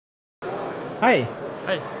Hi.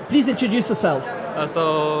 Hi. Please introduce yourself.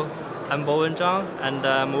 So I'm Bowen John, and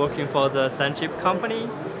I'm working for the Sunchip company.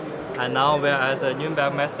 And now we're at the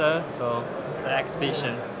Nuremberg Messe, so the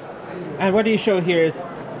exhibition. And what do you show here is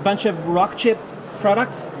a bunch of rock chip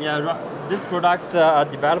products? Yeah, these products are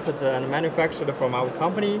developed and manufactured from our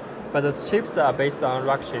company, but the chips are based on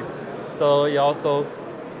rock chip. So you also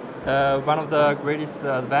one of the greatest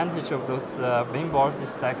advantage of those mainboards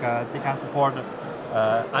is that they can support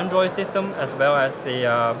Android system as well as the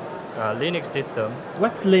Linux system.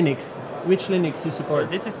 What Linux? Which Linux you support?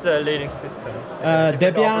 This is the Linux system.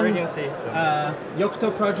 Debian, operating system.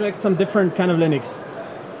 Yocto project, some different kind of Linux.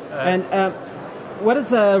 And what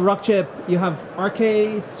is a rock chip? You have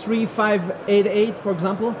RK3588, for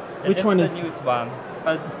example. Which one is? The newest one,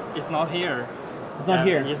 but it's not here. It's not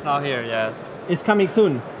here. It's not here. Yes. It's coming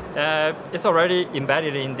soon. It's already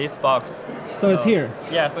embedded in this box. So it's here.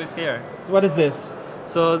 Yeah, so it's here. So what is this?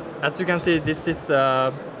 So as you can see, this is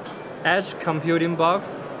edge computing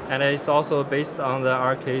box, and it's also based on the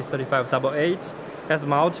RK3588. It has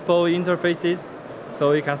multiple interfaces,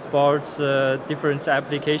 so you can support different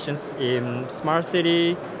applications in smart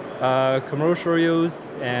city, commercial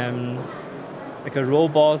use, and like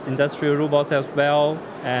robots, industrial robots as well,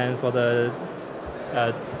 and for the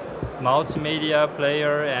multimedia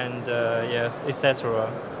player and yes, etc.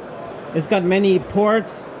 It's got many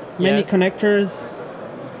ports, many connectors.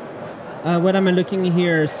 What am I looking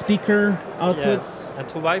here? Speaker outputs. Yes. And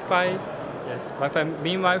to Wi-Fi. Yes, Wi-Fi,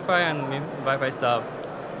 min Wi-Fi and min Wi-Fi sub.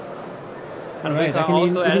 And right. we can I can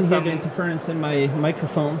also even add hear some the interference in my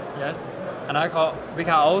microphone. Yes, and we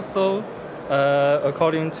can also,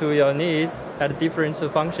 according to your needs, add different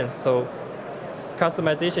functions. So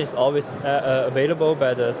customization is always available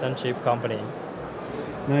by the Sunchip company.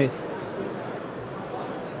 Nice.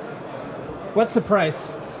 What's the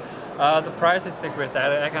price? The price is secret.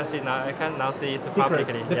 I can see now. I can now see it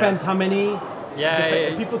publicly. Depends how many.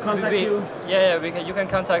 Yeah. People contact you. Yeah. You can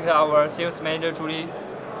contact our sales manager Julie.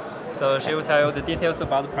 So she will tell you the details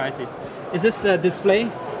about the prices. Is this a display?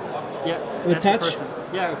 Yeah. With touch?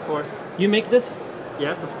 Yeah, of course. You make this?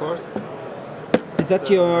 Yes, of course. Is that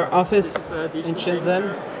your office in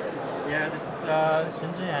Shenzhen? Yeah, this is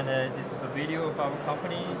Shenzhen, and this is a video of our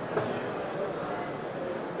company.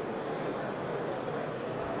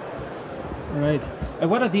 Right. And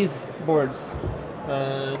what are these boards?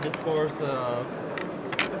 This board's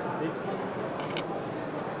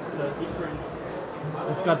different.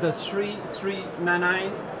 It's got the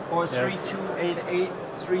 3399 or 3288,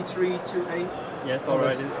 3328. Yes,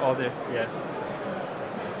 already all this. Yes.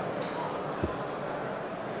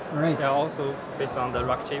 All right. They're also based on the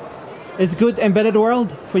rock chip. Is good embedded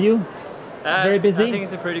world for you? Very busy? I think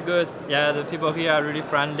it's pretty good. Yeah, the people here are really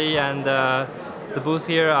friendly, and the booths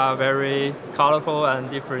here are very colorful, and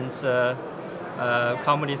different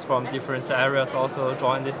companies from different areas also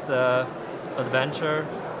join this adventure,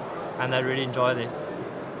 and I really enjoy this.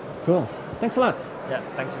 Cool. Thanks a lot. Yeah,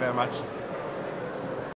 thank you very much.